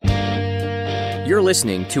You're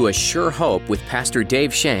listening to A Sure Hope with Pastor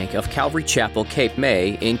Dave Shank of Calvary Chapel, Cape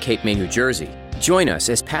May in Cape May, New Jersey. Join us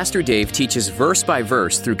as Pastor Dave teaches verse by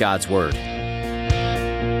verse through God's Word.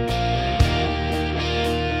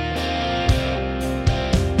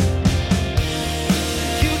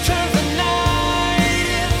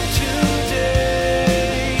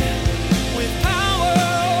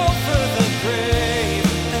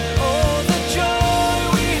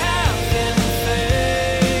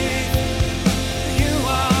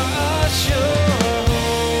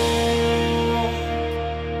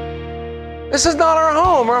 This is not our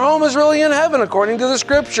home. Our home is really in heaven, according to the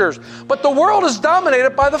Scriptures. But the world is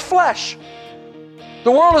dominated by the flesh.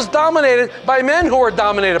 The world is dominated by men who are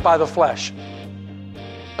dominated by the flesh.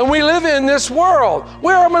 And we live in this world.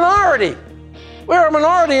 We're a minority. We're a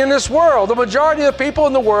minority in this world. The majority of the people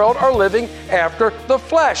in the world are living after the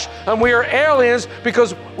flesh. And we are aliens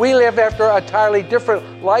because we live after an entirely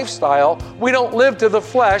different lifestyle. We don't live to the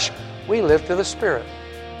flesh. We live to the Spirit.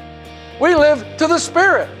 We live to the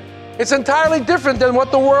Spirit. It's entirely different than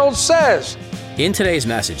what the world says. In today's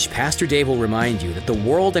message, Pastor Dave will remind you that the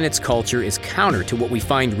world and its culture is counter to what we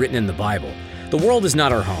find written in the Bible. The world is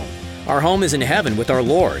not our home. Our home is in heaven with our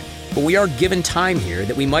Lord. But we are given time here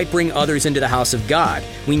that we might bring others into the house of God.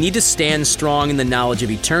 We need to stand strong in the knowledge of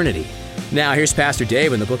eternity. Now, here's Pastor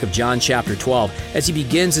Dave in the book of John chapter 12 as he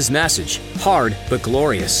begins his message, Hard but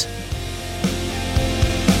Glorious.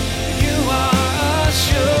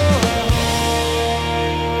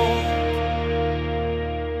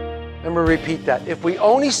 Let me repeat that. If we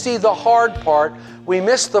only see the hard part, we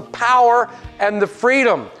miss the power and the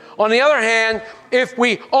freedom. On the other hand, if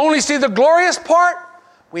we only see the glorious part,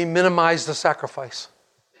 we minimize the sacrifice.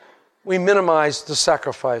 We minimize the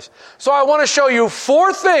sacrifice. So I want to show you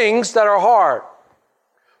 4 things that are hard.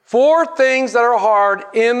 4 things that are hard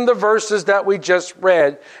in the verses that we just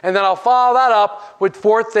read. And then I'll follow that up with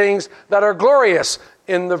 4 things that are glorious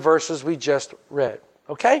in the verses we just read.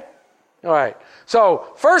 Okay? All right.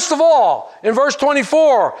 So, first of all, in verse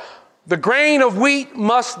 24, the grain of wheat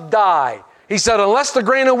must die. He said, unless the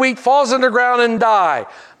grain of wheat falls in the ground and die.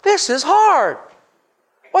 This is hard.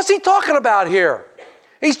 What's he talking about here?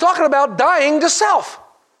 He's talking about dying to self.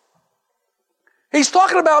 He's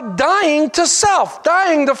talking about dying to self,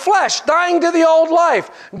 dying to flesh, dying to the old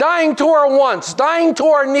life, dying to our wants, dying to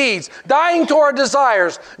our needs, dying to our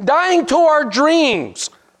desires, dying to our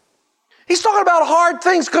dreams. He's talking about hard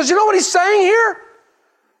things because you know what he's saying here?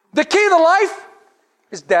 The key to life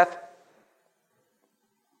is death.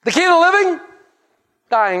 The key to living?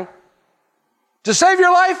 Dying. To save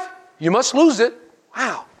your life, you must lose it.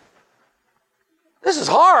 Wow. This is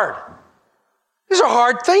hard. These are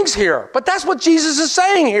hard things here. But that's what Jesus is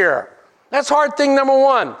saying here. That's hard thing number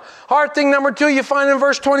 1. Hard thing number 2 you find in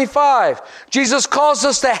verse 25. Jesus calls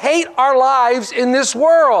us to hate our lives in this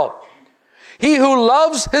world. He who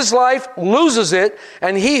loves his life loses it,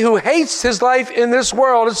 and he who hates his life in this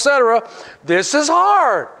world, etc. This is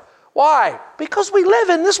hard. Why? Because we live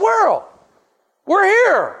in this world. We're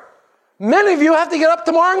here. Many of you have to get up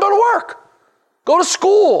tomorrow and go to work, go to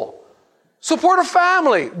school, support a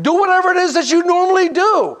family, do whatever it is that you normally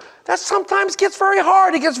do. That sometimes gets very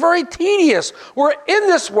hard. It gets very tedious. We're in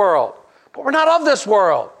this world, but we're not of this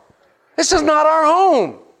world. This is not our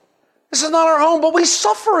home. This is not our home, but we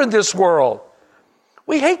suffer in this world.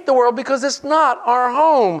 We hate the world because it's not our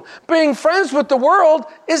home. Being friends with the world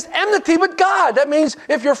is enmity with God. That means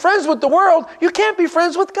if you're friends with the world, you can't be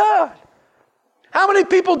friends with God. How many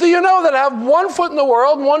people do you know that have 1 foot in the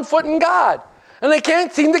world and 1 foot in God? And they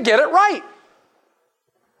can't seem to get it right.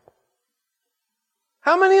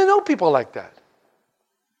 How many of you know people like that?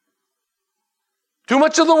 Too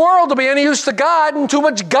much of the world to be any use to God and too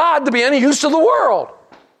much God to be any use to the world.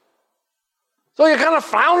 So you're kind of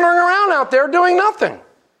floundering around out there doing nothing.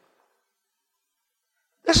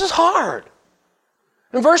 This is hard.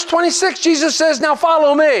 In verse 26, Jesus says, now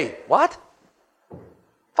follow me. What?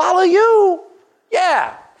 Follow you?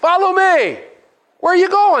 Yeah, follow me. Where are you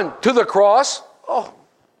going? To the cross. Oh,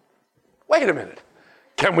 wait a minute.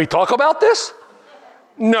 Can we talk about this?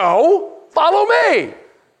 No, follow me.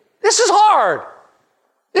 This is hard.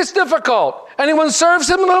 It's difficult. Anyone serves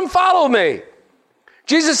him, let him follow me.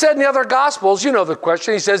 Jesus said in the other Gospels, you know the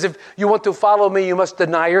question, he says, if you want to follow me, you must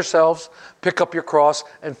deny yourselves, pick up your cross,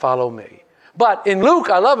 and follow me. But in Luke,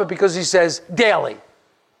 I love it because he says daily.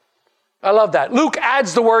 I love that. Luke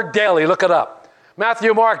adds the word daily. Look it up. Matthew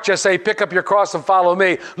and Mark just say, pick up your cross and follow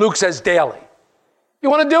me. Luke says daily. You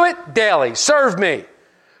want to do it? Daily. Serve me.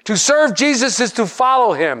 To serve Jesus is to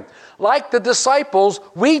follow him. Like the disciples,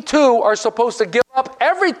 we too are supposed to give up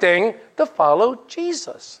everything to follow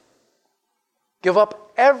Jesus. give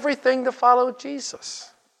up everything to follow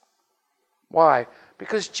Jesus. Why?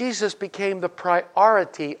 Because Jesus became the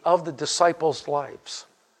priority of the disciples' lives.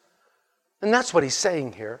 And that's what he's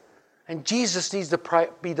saying here. And Jesus needs to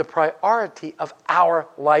be the priority of our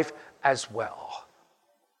life as well.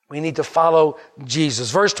 We need to follow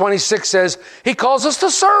Jesus. Verse 26 says, he calls us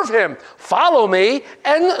to serve him. Follow me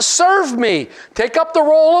and serve me. Take up the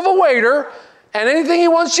role of a waiter, and anything he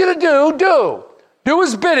wants you to do, do. Do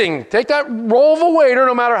his bidding. Take that role of a waiter,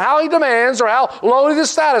 no matter how he demands or how low his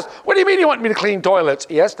status. What do you mean you want me to clean toilets?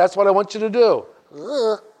 Yes, that's what I want you to do.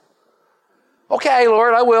 Okay,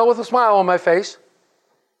 Lord, I will, with a smile on my face.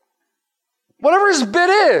 Whatever his bid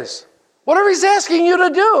is, whatever he's asking you to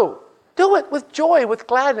do it with joy, with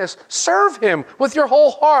gladness. Serve him with your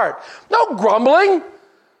whole heart. No grumbling.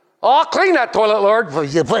 Oh, I'll clean that toilet, Lord.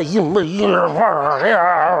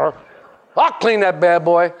 I'll clean that bad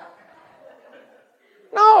boy.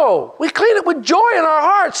 No, we clean it with joy in our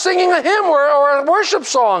hearts, singing a hymn or a worship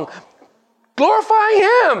song, glorifying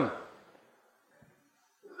him.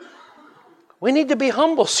 We need to be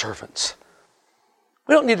humble servants.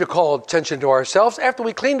 We don't need to call attention to ourselves. After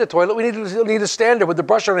we clean the toilet, we need to stand there with the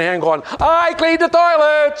brush in our hand going, I cleaned the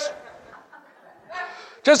toilets.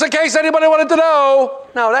 Just in case anybody wanted to know.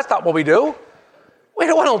 No, that's not what we do. We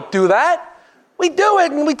don't do that. We do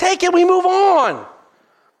it and we take it, we move on.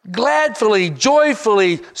 Gladfully,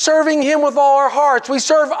 joyfully, serving him with all our hearts. We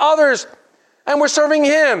serve others and we're serving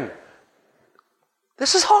him.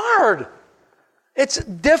 This is hard. It's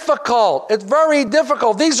difficult. It's very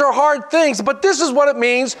difficult. These are hard things, but this is what it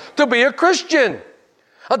means to be a Christian,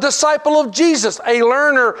 a disciple of Jesus, a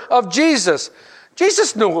learner of Jesus.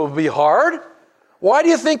 Jesus knew it would be hard. Why do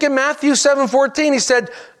you think in Matthew 7:14 he said,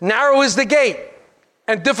 narrow is the gate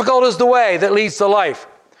and difficult is the way that leads to life,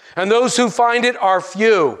 and those who find it are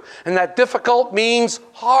few. And that difficult means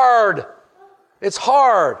hard. It's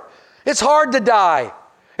hard. It's hard to die.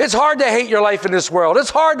 It's hard to hate your life in this world. It's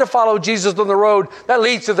hard to follow Jesus on the road that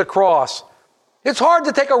leads to the cross. It's hard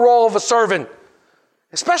to take a role of a servant,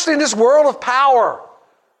 especially in this world of power.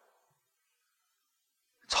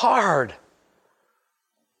 It's hard.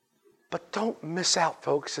 But don't miss out,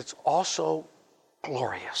 folks. It's also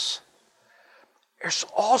glorious. There's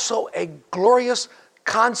also a glorious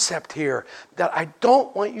concept here that I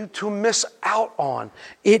don't want you to miss out on.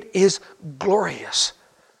 It is glorious.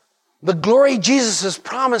 The glory Jesus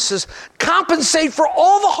promises compensate for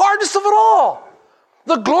all the hardness of it all.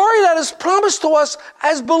 The glory that is promised to us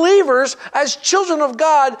as believers, as children of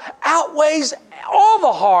God, outweighs all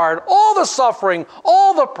the hard, all the suffering,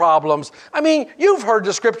 all the problems. I mean, you've heard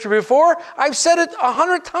the scripture before. I've said it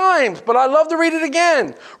 100 times, but I love to read it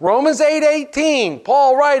again. Romans 8:18,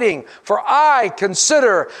 Paul writing, for I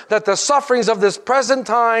consider that the sufferings of this present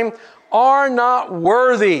time are not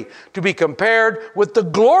worthy to be compared with the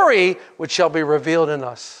glory which shall be revealed in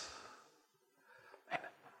us.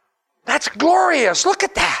 That's glorious. Look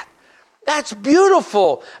at that. That's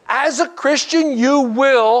beautiful. As a Christian, you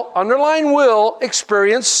will, underline will,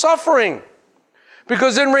 experience suffering.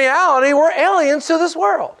 Because in reality, we're aliens to this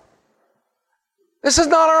world. This is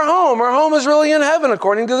not our home. Our home is really in heaven,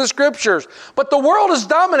 according to the scriptures. But the world is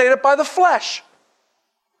dominated by the flesh.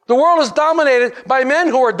 The world is dominated by men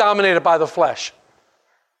who are dominated by the flesh.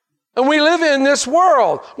 And we live in this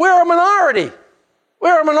world. We're a minority.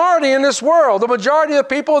 We're a minority in this world. The majority of the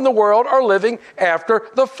people in the world are living after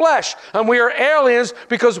the flesh. And we are aliens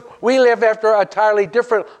because we live after an entirely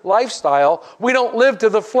different lifestyle. We don't live to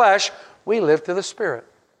the flesh. We live to the Spirit.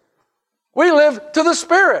 We live to the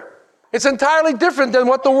Spirit. It's entirely different than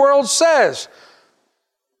what the world says.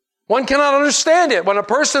 One cannot understand it when a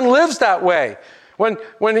person lives that way. When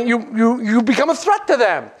you become a threat to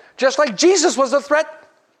them, just like Jesus was a threat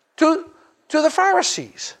to the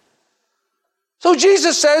Pharisees. So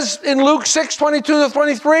Jesus says in Luke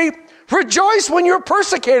 6:22-23, rejoice when you're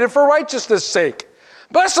persecuted for righteousness' sake.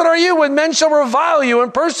 Blessed are you when men shall revile you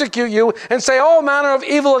and persecute you and say all manner of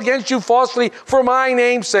evil against you falsely for my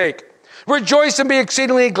name's sake. Rejoice and be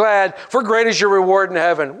exceedingly glad, for great is your reward in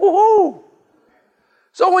heaven. Woohoo!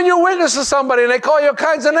 So when you witness to somebody and they call you all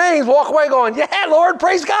kinds of names, walk away going, yeah, Lord,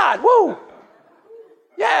 praise God. Woo!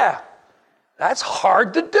 Yeah. That's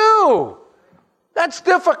hard to do. That's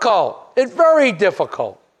difficult. It's very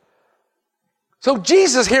difficult. So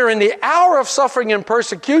Jesus here in the hour of suffering and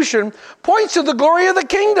persecution points to the glory of the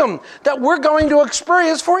kingdom that we're going to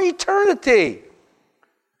experience for eternity.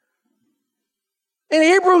 In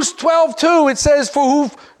Hebrews 12:2, it says,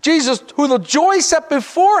 for Jesus, who the joy set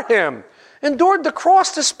before him, endured the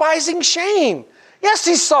cross, despising shame. Yes,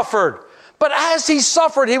 he suffered. But as he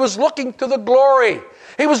suffered, he was looking to the glory.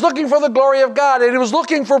 He was looking for the glory of God, and he was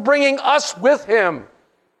looking for bringing us with him.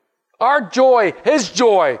 Our joy, his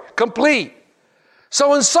joy, complete.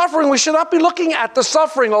 So in suffering, we should not be looking at the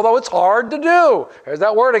suffering, although it's hard to do. There's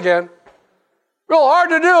that word again. Real hard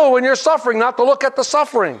to do when you're suffering, not to look at the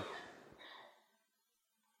suffering.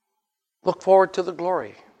 Look forward to the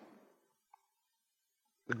glory.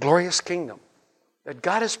 The glorious kingdom that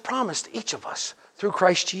God has promised each of us through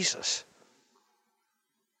Christ Jesus.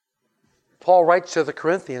 Paul writes to the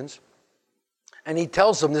Corinthians, and he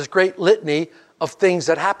tells them this great litany of things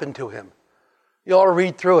that happened to him. You ought to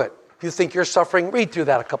read through it. If you think you're suffering, read through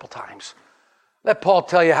that a couple times. Let Paul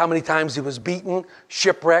tell you how many times he was beaten,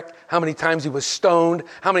 shipwrecked, how many times he was stoned,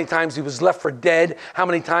 how many times he was left for dead, how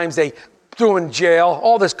many times they threw him in jail,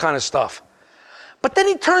 all this kind of stuff. But then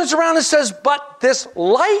he turns around and says, but this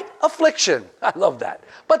light affliction, I love that,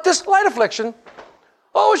 but this light affliction,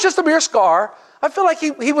 oh, it's just a mere scar. I feel like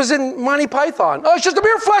he was in Monty Python. Oh, it's just a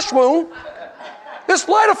mere flesh wound. This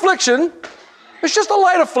light affliction, it's just a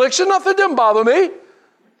light affliction. Nothing didn't bother me.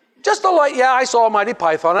 Just a light, yeah, I saw Monty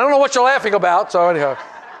Python. I don't know what you're laughing about, so anyhow.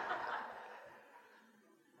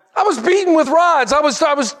 I was beaten with rods. I was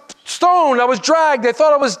stoned. I was dragged. They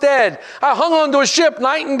thought I was dead. I hung onto a ship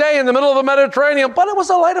night and day in the middle of the Mediterranean, but it was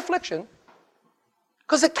a light affliction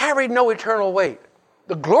because it carried no eternal weight.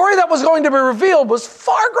 The glory that was going to be revealed was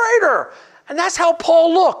far greater. And that's how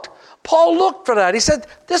Paul looked. Paul looked for that. He said,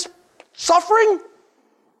 this suffering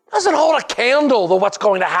doesn't hold a candle to what's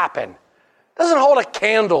going to happen. Doesn't hold a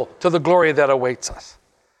candle to the glory that awaits us.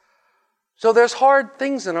 So there's hard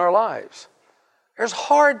things in our lives. There's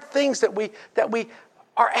hard things that we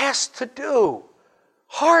are asked to do.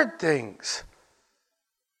 Hard things.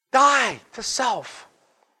 Die to self.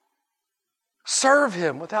 Serve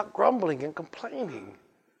him without grumbling and complaining.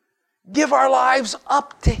 Give our lives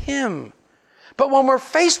up to him. But when we're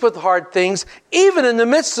faced with hard things, even in the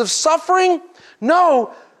midst of suffering,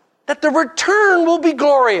 know that the return will be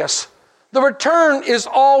glorious. The return is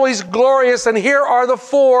always glorious, and here are the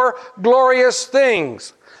 4 glorious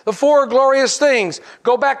things. The 4 glorious things.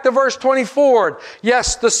 Go back to verse 24.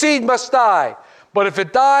 Yes, the seed must die, but if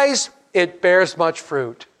it dies, it bears much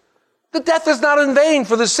fruit. The death is not in vain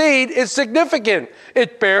for the seed. It's significant.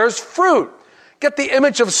 It bears fruit. Get the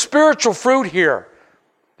image of spiritual fruit here.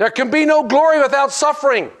 There can be no glory without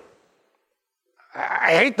suffering.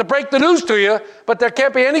 I hate to break the news to you, but there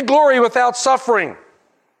can't be any glory without suffering.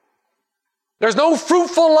 There's no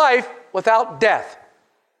fruitful life without death.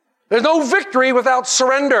 There's no victory without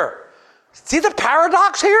surrender. See the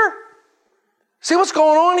paradox here? See what's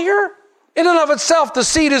going on here? In and of itself, the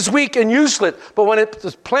seed is weak and useless, but when it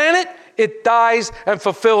is planted, it dies and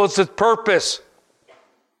fulfills its purpose. I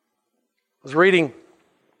was reading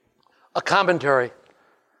a commentary,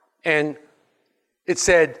 and it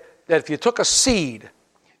said that if you took a seed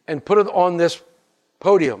and put it on this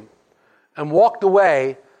podium and walked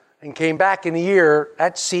away and came back in a year,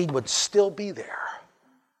 that seed would still be there.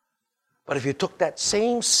 But if you took that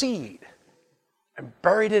same seed and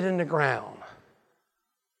buried it in the ground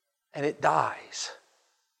and it dies,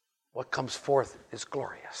 what comes forth is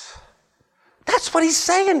glorious. That's what he's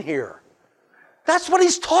saying here. That's what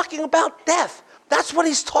he's talking about, death. That's what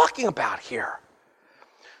he's talking about here.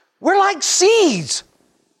 We're like seeds.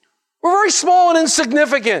 We're very small and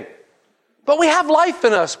insignificant, but we have life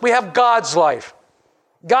in us. We have God's life.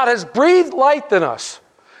 God has breathed life in us.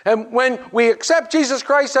 And when we accept Jesus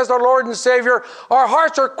Christ as our Lord and Savior, our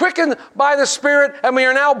hearts are quickened by the Spirit, and we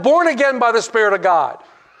are now born again by the Spirit of God.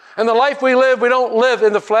 And the life we live, we don't live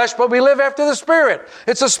in the flesh, but we live after the Spirit.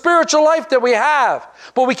 It's a spiritual life that we have,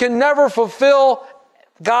 but we can never fulfill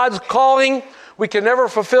God's calling. We can never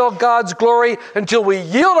fulfill God's glory until we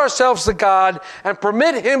yield ourselves to God and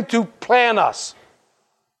permit him to plant us.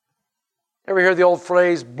 Ever hear the old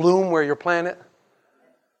phrase, bloom where you're planted?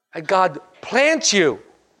 And God plants you.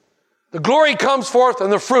 The glory comes forth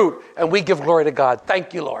and the fruit, and we give glory to God.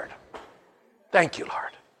 Thank you, Lord. Thank you, Lord.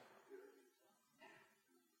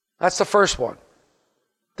 That's the first one.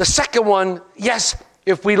 The second one, yes,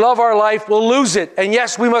 if we love our life, we'll lose it. And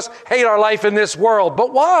yes, we must hate our life in this world.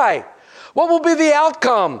 But why? What will be the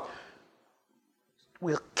outcome?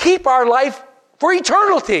 We'll keep our life for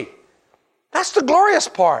eternity. That's the glorious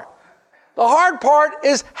part. The hard part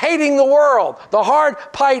is hating the world. The hard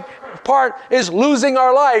part is losing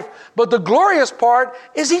our life. But the glorious part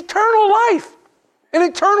is eternal life, an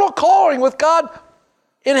eternal calling with God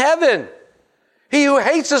in heaven. He who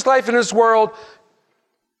hates his life in this world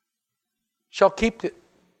shall keep it.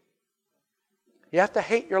 You have to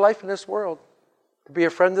hate your life in this world. To be a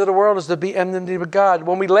friend of the world is to be enmity with God.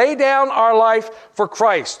 When we lay down our life for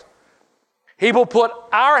Christ, He will put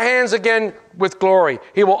our hands again with glory.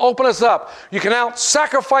 He will open us up. You can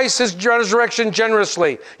out-sacrifice his resurrection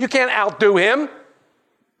generously. You can't outdo him.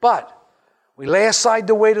 But we lay aside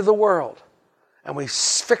the weight of the world and we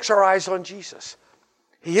fix our eyes on Jesus.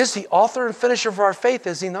 He is the author and finisher of our faith,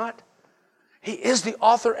 is he not? He is the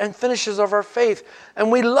author and finisher of our faith.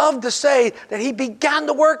 And we love to say that he began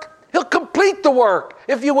the work. He'll complete the work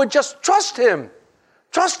if you would just trust him.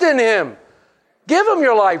 Trust in him. Give him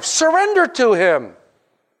your life. Surrender to him.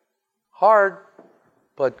 Hard,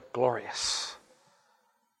 but glorious.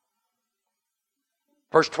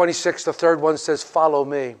 Verse 26, the third one says, follow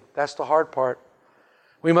me. That's the hard part.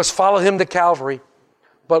 We must follow him to Calvary.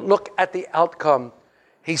 But look at the outcome.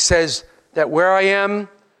 He says that where I am,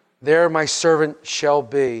 there my servant shall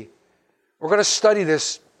be. We're going to study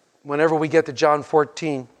this whenever we get to John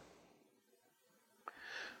 14.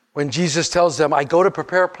 When Jesus tells them, I go to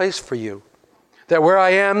prepare a place for you, that where I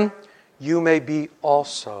am, you may be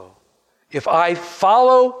also. If I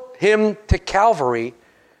follow him to Calvary,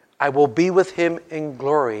 I will be with him in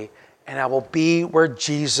glory, and I will be where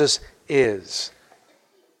Jesus is.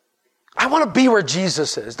 I want to be where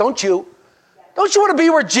Jesus is, don't you? Don't you want to be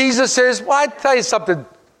where Jesus is? Well, I tell you something.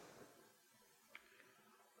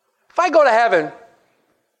 If I go to heaven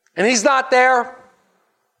and he's not there,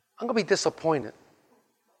 I'm going to be disappointed.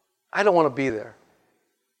 I don't want to be there.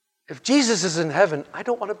 If Jesus is in heaven, I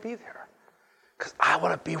don't want to be there because I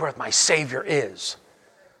want to be where my Savior is.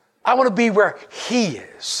 I want to be where he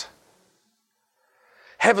is.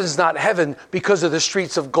 Heaven's not heaven because of the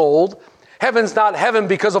streets of gold. Heaven's not heaven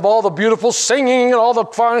because of all the beautiful singing and all the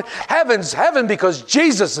fun. Heaven's heaven because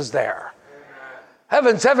Jesus is there.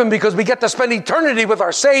 Heaven's heaven because we get to spend eternity with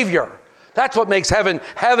our Savior. That's what makes heaven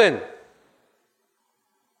heaven.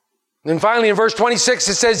 And finally in verse 26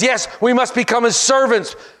 it says, yes, we must become his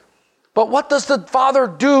servants. But what does the Father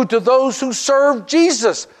do to those who serve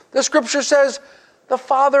Jesus? The scripture says the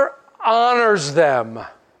Father honors them.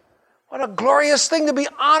 What a glorious thing to be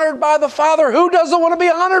honored by the Father. Who doesn't want to be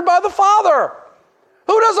honored by the Father?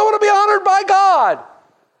 Who doesn't want to be honored by God?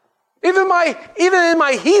 Even in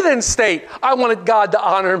my heathen state, I wanted God to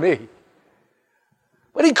honor me.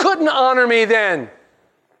 But he couldn't honor me then. It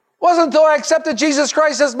wasn't until I accepted Jesus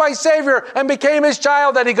Christ as my Savior and became his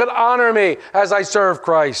child that he could honor me as I serve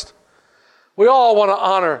Christ. We all want to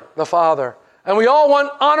honor the Father. And we all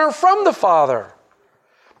want honor from the Father.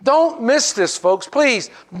 Don't miss this, folks. Please,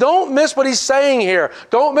 don't miss what he's saying here.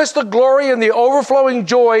 Don't miss the glory and the overflowing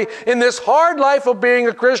joy in this hard life of being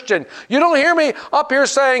a Christian. You don't hear me up here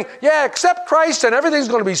saying, yeah, accept Christ and everything's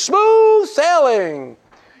going to be smooth sailing.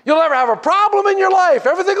 You'll never have a problem in your life.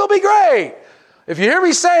 Everything will be great. If you hear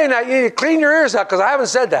me saying that, you need to clean your ears out because I haven't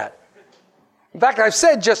said that. In fact, I've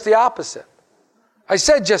said just the opposite. I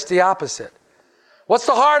said just the opposite. What's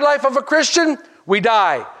the hard life of a Christian? We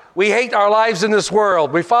die. We hate our lives in this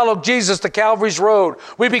world. We follow Jesus to Calvary's road.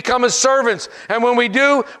 We become his servants. And when we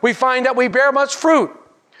do, we find that we bear much fruit.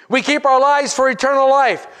 We keep our lives for eternal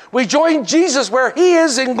life. We join Jesus where he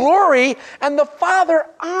is in glory, and the Father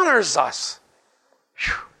honors us.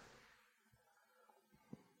 Whew.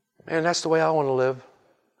 Man, that's the way I want to live.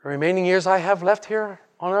 The remaining years I have left here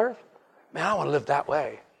on earth, man, I want to live that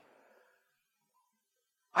way.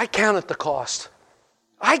 I counted the cost.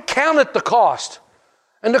 I counted the cost.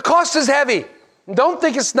 And the cost is heavy. Don't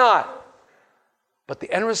think it's not. But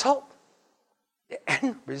the end result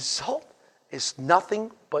is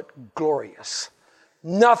nothing but glorious.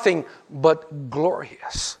 Nothing but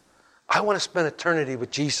glorious. I want to spend eternity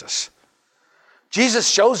with Jesus. Jesus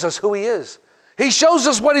shows us who he is. He shows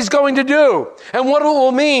us what he's going to do and what it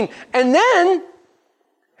will mean. And then,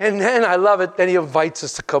 I love it, then he invites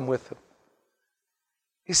us to come with him.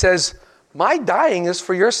 He says, my dying is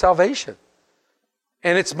for your salvation.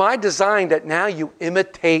 And it's my design that now you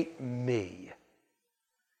imitate me.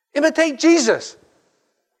 Imitate Jesus.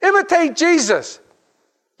 Imitate Jesus.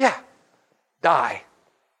 Yeah. Die.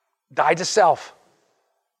 Die to self.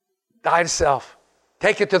 Die to self.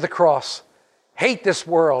 Take it to the cross. Hate this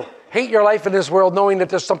world. Hate your life in this world knowing that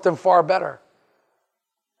there's something far better.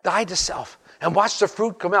 Die to self. And watch the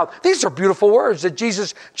fruit come out. These are beautiful words that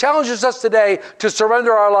Jesus challenges us today to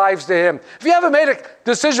surrender our lives to him. If you haven't made a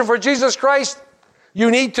decision for Jesus Christ, you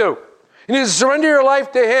need to. You need to surrender your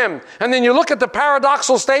life to him. And then you look at the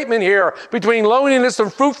paradoxical statement here between loneliness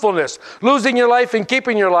and fruitfulness, losing your life and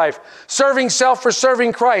keeping your life, serving self for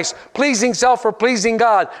serving Christ, pleasing self for pleasing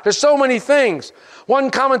God. There's so many things.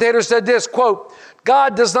 One commentator said this, quote,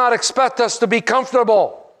 God does not expect us to be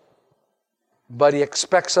comfortable, but he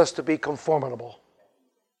expects us to be conformable.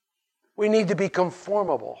 We need to be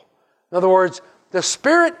conformable. In other words, The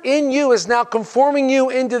Spirit in you is now conforming you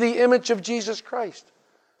into the image of Jesus Christ.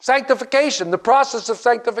 Sanctification, the process of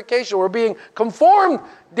sanctification. We're being conformed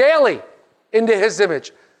daily into His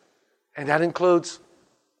image. And that includes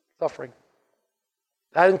suffering.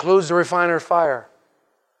 That includes the refiner's fire.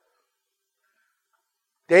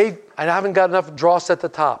 Dave, I haven't got enough dross at the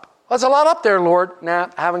top. There's a lot up there, Lord. Nah,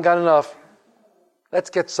 I haven't got enough. Let's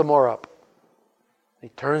get some more up. He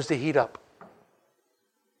turns the heat up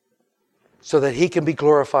so that He can be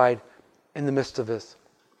glorified in the midst of this.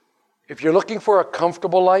 If you're looking for a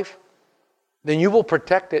comfortable life, then you will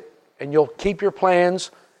protect it and you'll keep your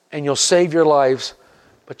plans and you'll save your lives,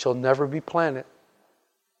 but you'll never be planted.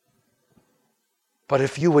 But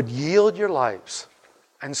if you would yield your lives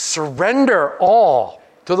and surrender all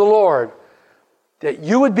to the Lord, that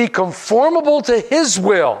you would be conformable to His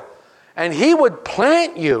will and He would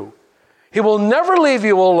plant you, He will never leave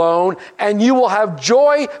you alone, and you will have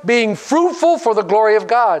joy being fruitful for the glory of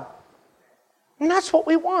God. And that's what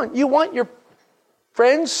we want. You want your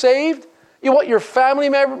friends saved? You want your family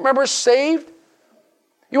members saved?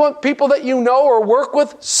 You want people that you know or work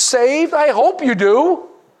with saved? I hope you do.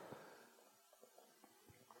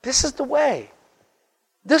 This is the way.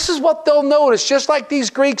 This is what they'll notice, just like these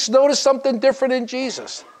Greeks noticed something different in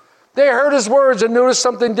Jesus. They heard His words and noticed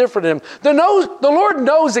something different in Him. The Lord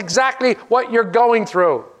knows exactly what you're going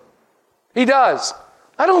through. He does.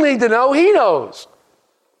 I don't need to know. He knows.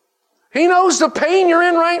 He knows the pain you're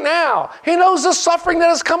in right now. He knows the suffering that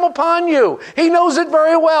has come upon you. He knows it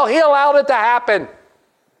very well. He allowed it to happen.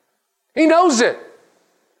 He knows it.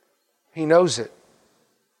 He knows it.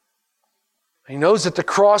 He knows that the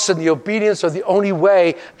cross and the obedience are the only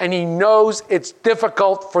way, and He knows it's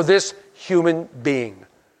difficult for this human being.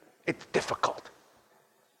 It's difficult.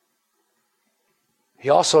 He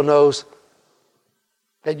also knows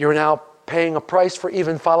that you're now paying a price for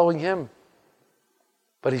even following Him.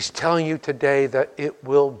 But He's telling you today that it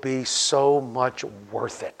will be so much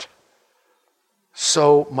worth it.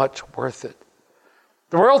 So much worth it.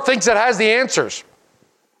 The world thinks it has the answers.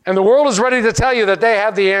 And the world is ready to tell you that they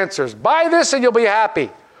have the answers. Buy this and you'll be happy.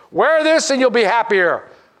 Wear this and you'll be happier.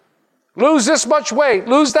 Lose this much weight.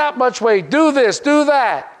 Lose that much weight. Do this. Do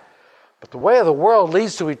that. But the way of the world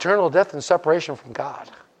leads to eternal death and separation from God.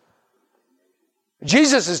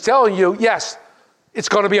 Jesus is telling you, yes, it's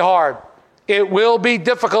going to be hard. It will be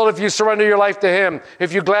difficult if you surrender your life to Him,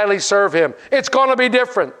 if you gladly serve Him. It's going to be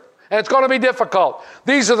different, and it's going to be difficult.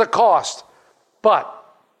 These are the costs. But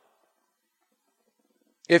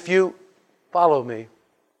if you follow me,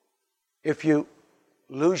 if you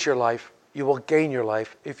lose your life, you will gain your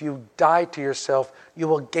life. If you die to yourself, you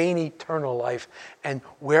will gain eternal life. And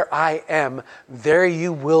where I am, there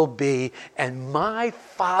you will be. And my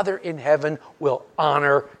Father in heaven will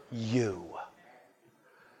honor you.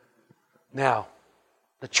 Now,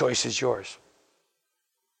 the choice is yours.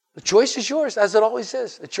 The choice is yours, as it always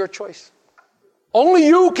is. It's your choice. Only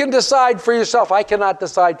you can decide for yourself. I cannot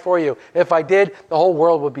decide for you. If I did, the whole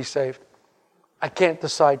world would be saved. I can't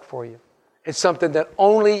decide for you. It's something that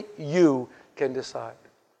only you can decide.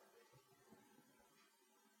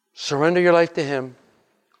 Surrender your life to Him.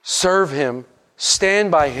 Serve Him. Stand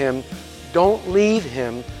by Him. Don't leave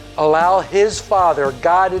Him. Allow His Father,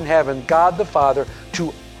 God in heaven, God the Father,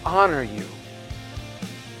 to honor you.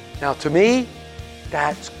 Now, to me,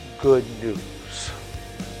 that's good news.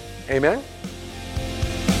 Amen?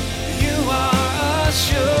 You are a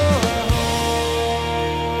sure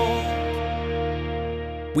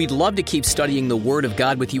hope. We'd love to keep studying the Word of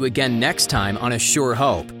God with you again next time on A Sure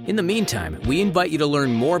Hope. In the meantime, we invite you to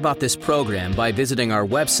learn more about this program by visiting our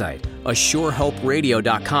website,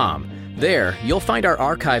 ASureHopeRadio.com. There, you'll find our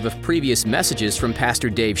archive of previous messages from Pastor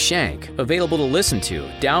Dave Shank, available to listen to,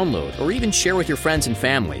 download, or even share with your friends and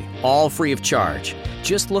family, all free of charge.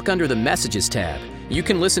 Just look under the Messages tab. You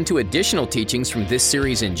can listen to additional teachings from this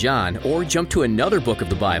series in John, or jump to another book of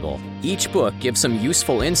the Bible. Each book gives some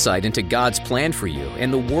useful insight into God's plan for you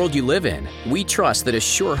and the world you live in. We trust that A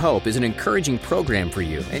Sure Hope is an encouraging program for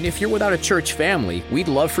you, and if you're without a church family, we'd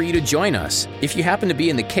love for you to join us. If you happen to be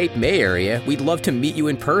in the Cape May area, we'd love to meet you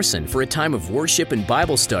in person for a time of worship and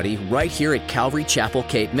Bible study right here at Calvary Chapel,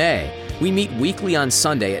 Cape May. We meet weekly on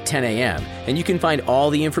Sunday at 10 a.m., and you can find all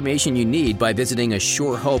the information you need by visiting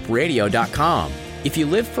ASureHopeRadio.com. If you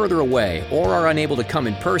live further away or are unable to come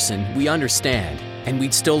in person, we understand. And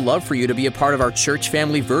we'd still love for you to be a part of our church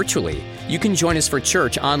family virtually. You can join us for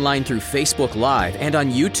church online through Facebook Live and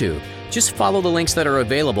on YouTube. Just follow the links that are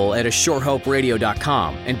available at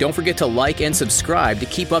ASureHopeRadio.com. And don't forget to like and subscribe to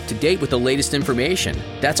keep up to date with the latest information.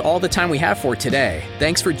 That's all the time we have for today.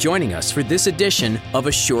 Thanks for joining us for this edition of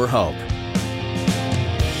A Sure Hope.